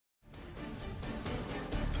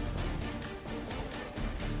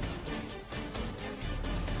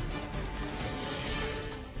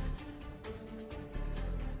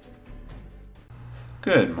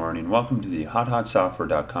Good morning. Welcome to the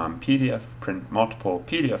hotsoftware.com PDF print multiple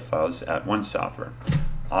PDF files at one software.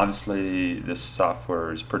 Obviously, this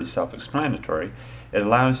software is pretty self-explanatory. It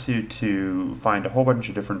allows you to find a whole bunch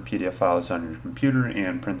of different PDF files on your computer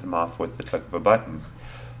and print them off with the click of a button.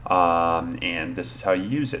 And this is how you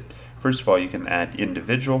use it. First of all, you can add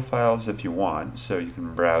individual files if you want, so you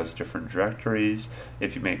can browse different directories.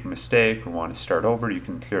 If you make a mistake or want to start over, you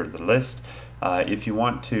can clear the list. If you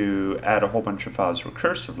want to add a whole bunch of files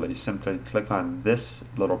recursively, simply click on this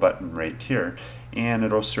little button right here, and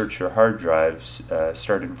it'll search your hard drives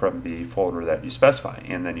starting from the folder that you specify,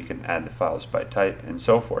 and then you can add the files by type and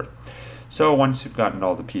so forth. So once you've gotten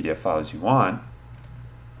all the PDF files you want,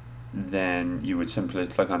 then you would simply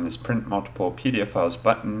click on this Print Multiple PDF Files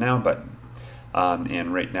button button.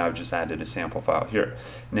 And right now I've just added a sample file here.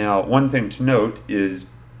 Now, one thing to note is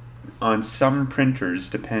on some printers,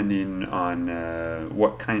 depending on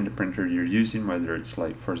what kind of printer you're using, whether it's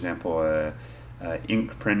like, for example, a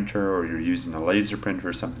ink printer, or you're using a laser printer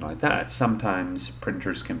or something like that, sometimes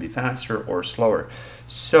printers can be faster or slower.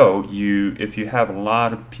 So if you have a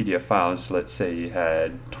lot of PDF files, let's say you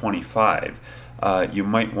had 25, you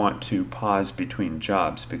might want to pause between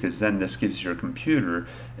jobs, because then this gives your computer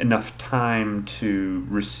enough time to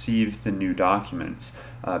receive the new documents,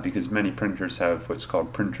 because many printers have what's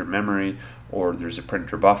called printer memory, or there's a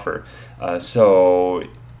printer buffer. So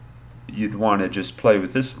you'd want to just play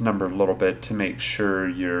with this number a little bit to make sure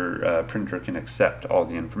your printer can accept all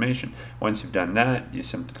the information. Once you've done that, you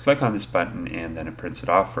simply click on this button and then it prints it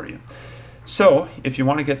off for you. So if you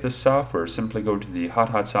want to get this software, simply go to the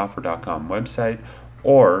hotsoftware.com website,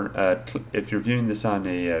 or if you're viewing this on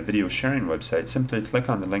a video sharing website, simply click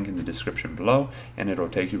on the link in the description below and it'll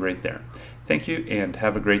take you right there. Thank you and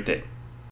have a great day.